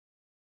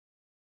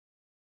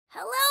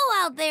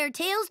Hello out there,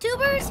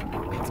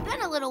 TailsTubers! It's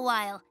been a little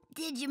while.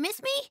 Did you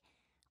miss me?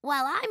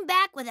 Well, I'm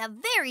back with a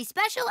very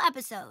special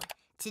episode.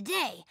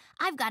 Today,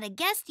 I've got a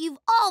guest you've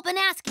all been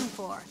asking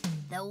for.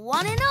 The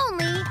one and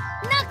only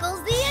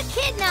Knuckles the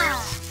Echidna!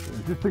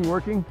 Is this thing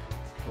working?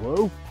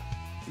 Hello?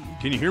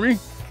 Can you hear me?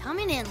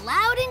 Coming in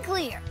loud and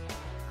clear.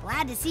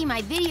 Glad to see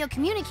my video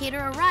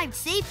communicator arrived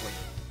safely.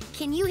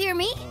 Can you hear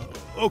me?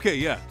 Okay,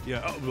 yeah.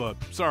 Oh,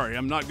 sorry,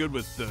 I'm not good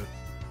with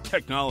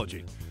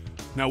technology.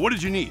 Now, what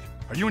did you need?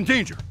 Are you in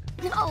danger?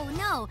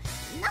 No,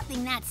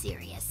 nothing that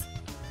serious.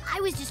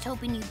 I was just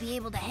hoping you'd be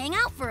able to hang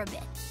out for a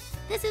bit.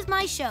 This is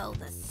my show,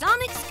 The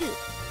Sonic Scoop,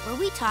 where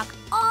we talk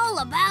all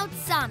about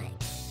Sonic.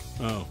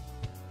 Oh.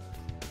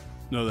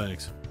 No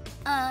thanks.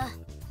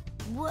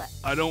 What?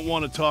 I don't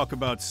want to talk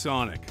about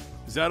Sonic.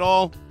 Is that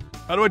all?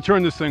 How do I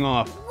turn this thing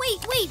off? Wait.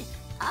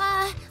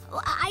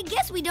 I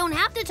guess we don't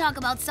have to talk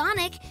about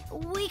Sonic.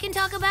 We can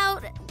talk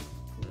about,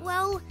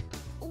 well,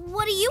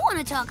 what do you want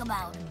to talk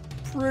about?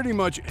 Pretty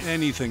much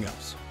anything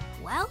else.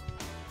 Well,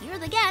 you're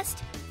the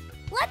guest.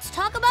 Let's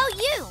talk about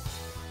you.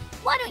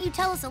 Why don't you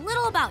tell us a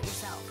little about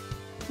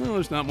yourself? Well,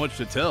 there's not much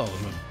to tell.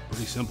 I'm a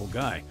pretty simple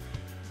guy.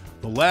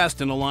 The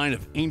last in a line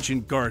of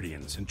ancient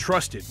guardians,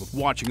 entrusted with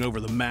watching over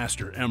the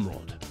Master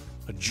Emerald,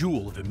 a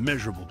jewel of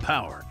immeasurable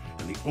power,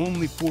 and the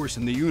only force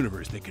in the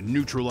universe that can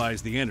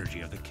neutralize the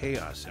energy of the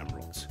Chaos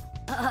Emeralds.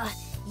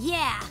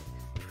 Yeah,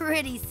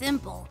 pretty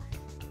simple.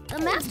 The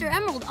Master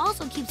Emerald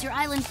also keeps your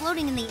island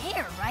floating in the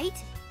air, right?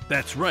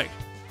 That's right.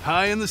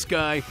 High in the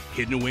sky,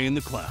 hidden away in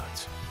the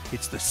clouds.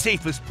 It's the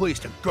safest place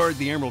to guard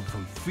the emerald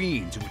from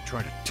fiends who would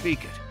try to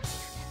take it.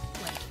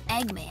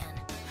 Like Eggman.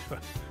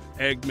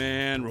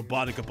 Eggman,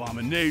 robotic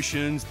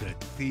abominations, that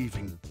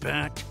thieving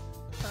bat.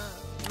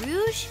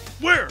 Rouge?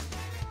 Where?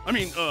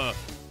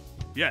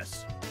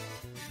 Yes.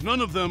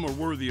 None of them are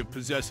worthy of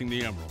possessing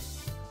the emerald.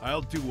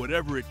 I'll do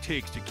whatever it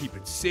takes to keep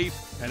it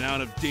safe and out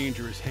of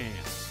dangerous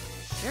hands.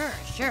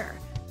 Sure.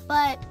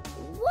 But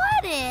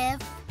what if,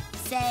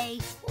 say,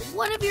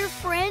 one of your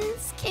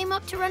friends came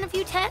up to run a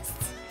few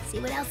tests? See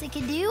what else it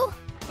could do?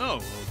 Oh,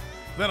 well,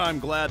 then I'm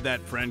glad that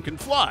friend can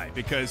fly,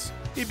 because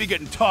he'd be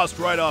getting tossed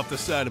right off the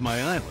side of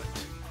my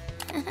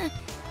island.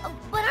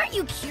 But aren't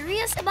you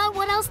curious about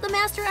what else the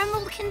Master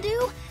Emerald can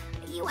do?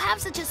 You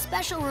have such a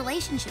special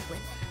relationship with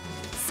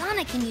it.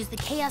 Sonic can use the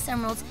Chaos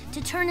Emeralds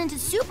to turn into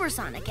Super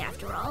Sonic,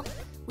 after all.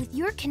 With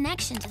your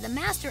connection to the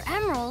Master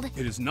Emerald...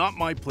 It is not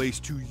my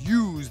place to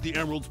use the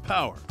Emerald's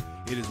power.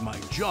 It is my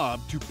job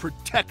to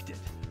protect it.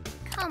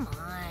 Come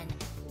on.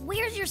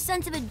 Where's your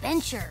sense of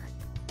adventure?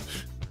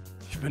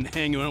 You've been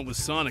hanging out with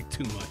Sonic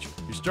too much.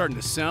 You're starting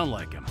to sound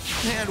like him.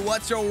 And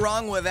what's so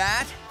wrong with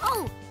that?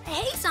 Oh,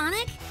 hey,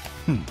 Sonic.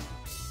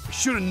 I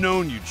should have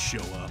known you'd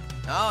show up.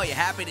 Oh, you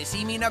happy to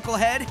see me,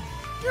 Knucklehead?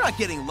 You're not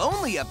getting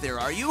lonely up there,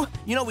 are you?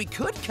 You know, we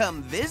could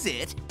come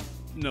visit.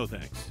 No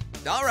thanks.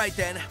 All right,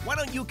 then. Why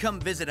don't you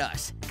come visit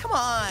us? Come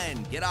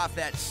on, get off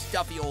that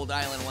stuffy old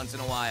island once in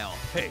a while.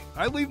 Hey,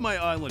 I leave my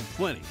island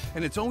plenty,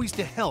 and it's always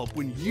to help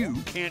when you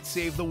can't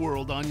save the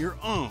world on your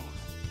own.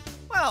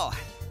 Well,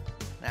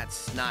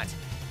 that's not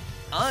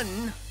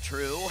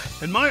untrue.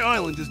 And my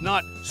island is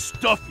not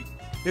stuffy.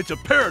 It's a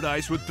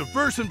paradise with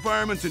diverse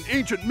environments and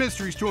ancient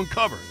mysteries to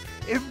uncover.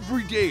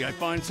 Every day I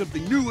find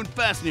something new and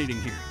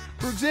fascinating here.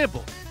 For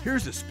example,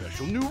 here's a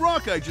special new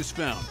rock I just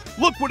found.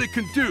 Look what it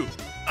can do.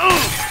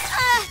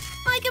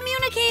 My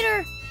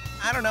communicator!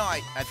 I don't know,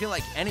 I feel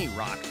like any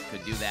rock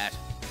could do that.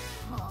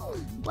 Oh,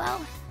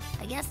 well,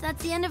 I guess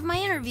that's the end of my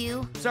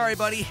interview. Sorry,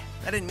 buddy.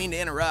 I didn't mean to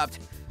interrupt.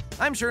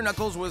 I'm sure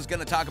Knuckles was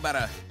gonna talk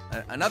about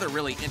another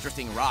really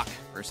interesting rock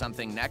or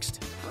something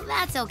next. Well,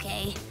 that's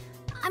okay.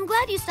 I'm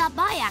glad you stopped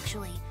by,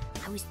 actually.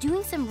 I was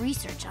doing some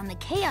research on the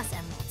Chaos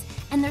Emeralds,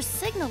 and their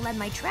signal led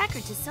my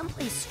tracker to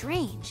someplace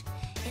strange.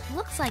 It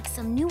looks like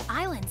some new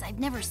islands I've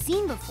never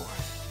seen before.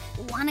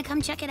 Wanna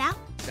come check it out?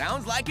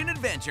 Sounds like an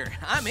adventure.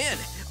 I'm in.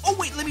 Oh,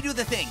 wait, let me do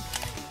the thing.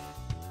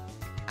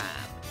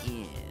 I'm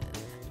in.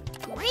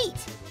 Great.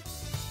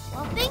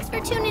 Well, thanks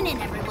for tuning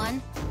in,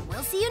 everyone.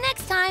 We'll see you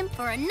next time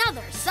for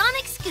another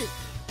Sonic Scoop.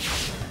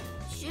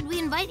 Should we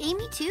invite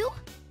Amy, too?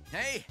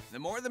 Hey, the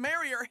more the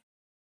merrier.